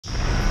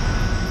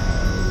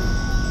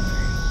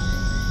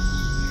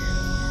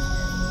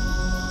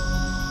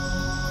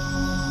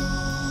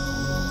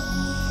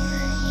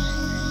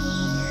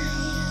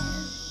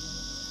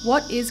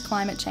What is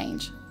climate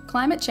change?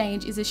 Climate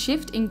change is a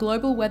shift in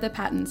global weather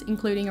patterns,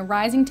 including a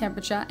rising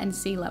temperature and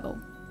sea level.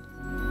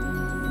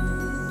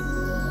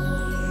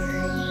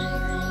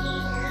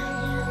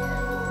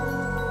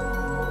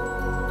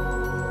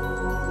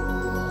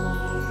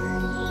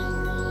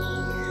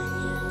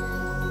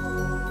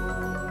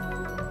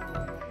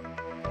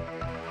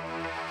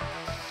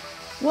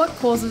 What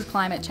causes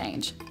climate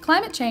change?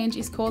 Climate change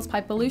is caused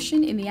by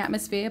pollution in the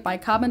atmosphere by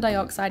carbon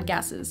dioxide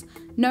gases.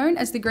 Known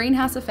as the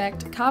greenhouse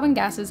effect, carbon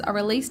gases are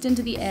released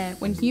into the air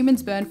when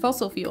humans burn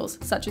fossil fuels,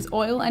 such as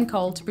oil and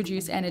coal, to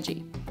produce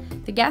energy.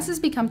 The gases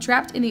become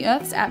trapped in the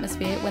Earth's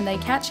atmosphere when they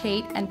catch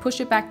heat and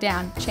push it back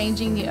down,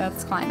 changing the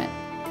Earth's climate.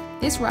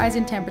 This rise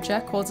in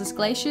temperature causes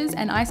glaciers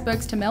and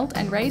icebergs to melt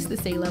and raise the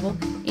sea level,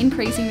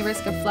 increasing the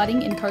risk of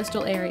flooding in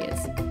coastal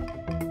areas.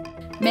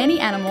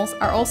 Many animals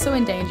are also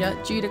in danger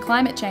due to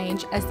climate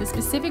change, as the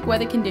specific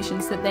weather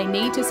conditions that they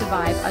need to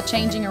survive are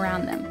changing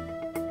around them.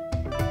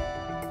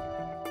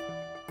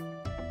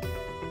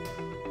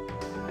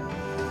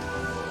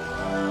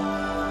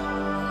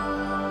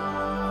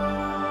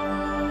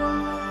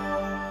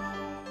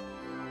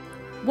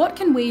 What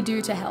can we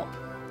do to help?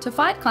 To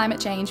fight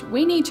climate change,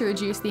 we need to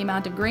reduce the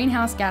amount of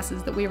greenhouse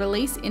gases that we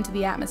release into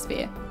the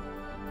atmosphere.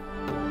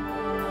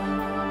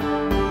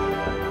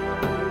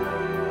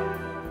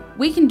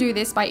 We can do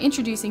this by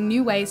introducing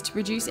new ways to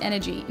produce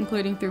energy,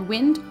 including through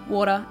wind,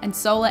 water, and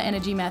solar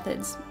energy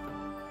methods.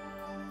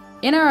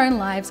 In our own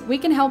lives, we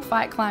can help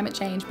fight climate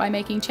change by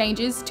making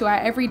changes to our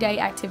everyday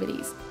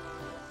activities.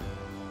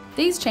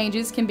 These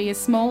changes can be as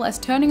small as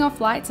turning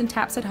off lights and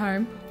taps at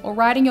home, or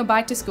riding your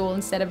bike to school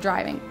instead of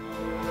driving.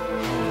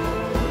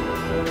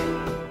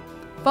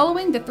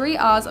 Following the 3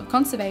 R's of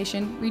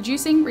conservation,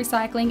 reducing,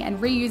 recycling, and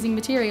reusing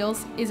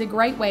materials is a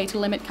great way to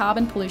limit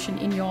carbon pollution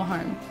in your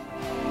home.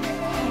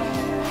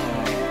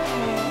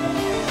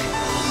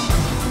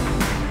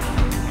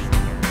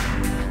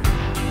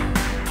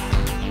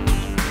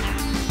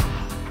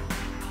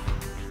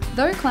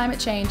 Though climate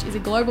change is a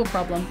global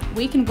problem,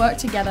 we can work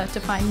together to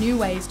find new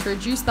ways to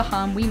reduce the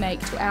harm we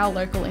make to our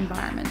local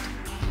environment.